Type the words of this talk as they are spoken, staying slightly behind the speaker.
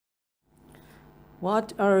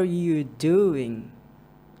What are you doing?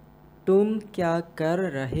 तुम क्या कर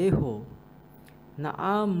रहे हो?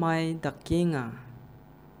 Na mai dakinga.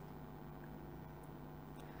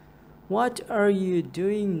 What are you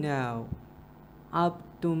doing now? अब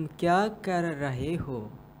तुम क्या कर रहे हो?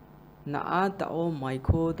 Na tao mai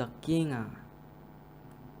ko dakinga.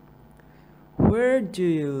 Where do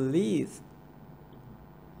you live?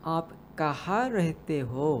 आप कहाँ रहते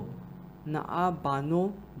हो? Na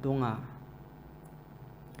bano donga.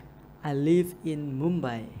 I live in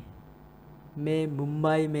Mumbai. मैं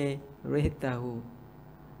मुंबई में रहता हूँ.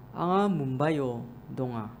 आंगा मुंबई ओ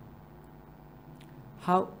दोंगा.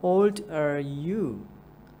 How old are you?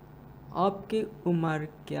 आपकी उम्र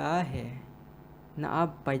क्या है? ना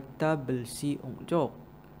बाइता बिल्सी ओंजोक.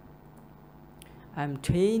 I'm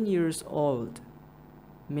 10 years old.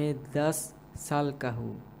 मैं 10 साल का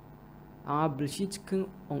हूँ. आंगा Bilsi chicken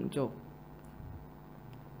ओंजोक.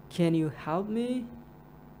 Can you help me?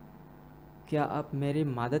 क्या आप मेरी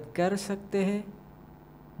मदद कर सकते हैं?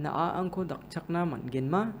 ना अंको दक्षकना मनगिन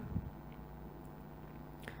मा.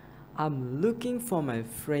 I'm looking for my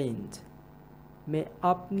friend. मैं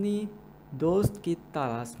अपनी दोस्त की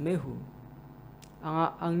तलाश में हूँ. आंगा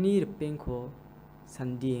अंगनी रिपिंग को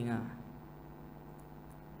संदिएगा.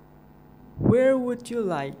 Where would you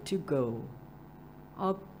like to go?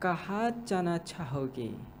 आप कहाँ जाना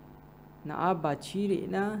चाहोगे? ना बाचिरी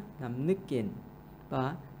ना नमनिकिन.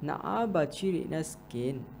 Ba na bachiri na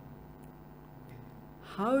skin.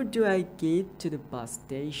 How do I get to the bus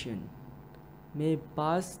station? मैं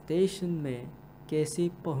bus station में कैसे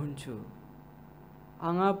पहुँचूं?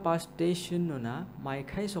 आंगा bus station नोना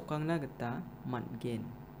माइखाई सोकांगना गता मनगेन.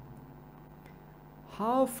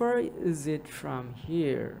 How far is it from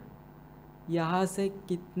here? यहाँ से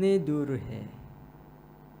कितने दूर है?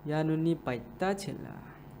 यानुनी पाइता चला.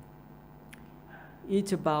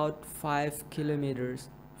 It's about 5 kilometers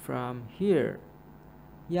from here.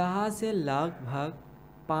 यहाँ से लगभग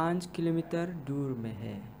 5 किलोमीटर दूर में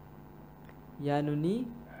है. यानुनी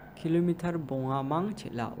किलोमीटर बोंगामांग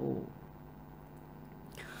चलाओ.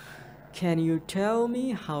 Can you tell me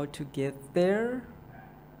how to get there?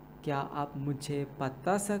 क्या आप मुझे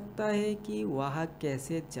बता सकता है कि वहाँ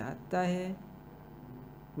कैसे जाता है?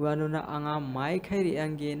 वानुना आंगा माई खैरी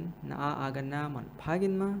अंगिन ना आगना मन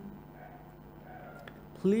फागिन मा.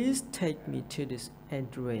 Please take me to this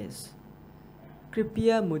address.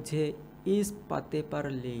 कृपया मुझे इस पते पर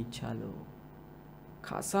ले चलो.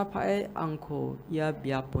 खासा पाए अंको या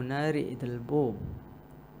व्यापुनारी इदलबो.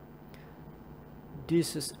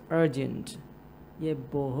 This is urgent. ये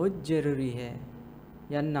बहुत जरूरी है.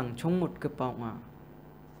 या नंगचोंग मुट के पाऊंगा.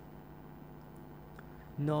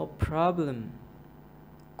 No problem.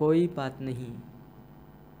 कोई बात नहीं.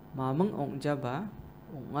 मामंग ओंजा बा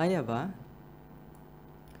ओंगाया बा.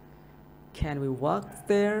 Can we walk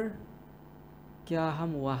there? क्या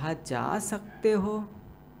हम वहाँ जा सकते हो?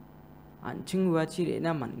 अंचिंग वाची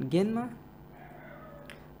रेना मनगेन मा.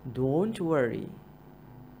 Don't worry.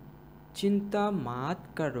 चिंता मत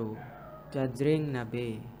करो. जजरेंग ना बे.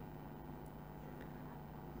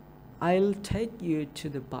 I'll take you to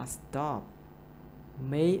the bus stop.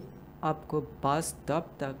 मैं आपको बस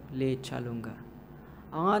स्टॉप तक ले चलूँगा.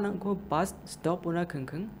 आंगा को बस स्टॉप उना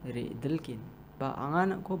खंखंग रे दिलकिन. Ba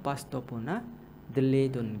angan ko bus stop na dele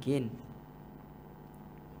don gin.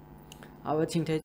 Awa chingtai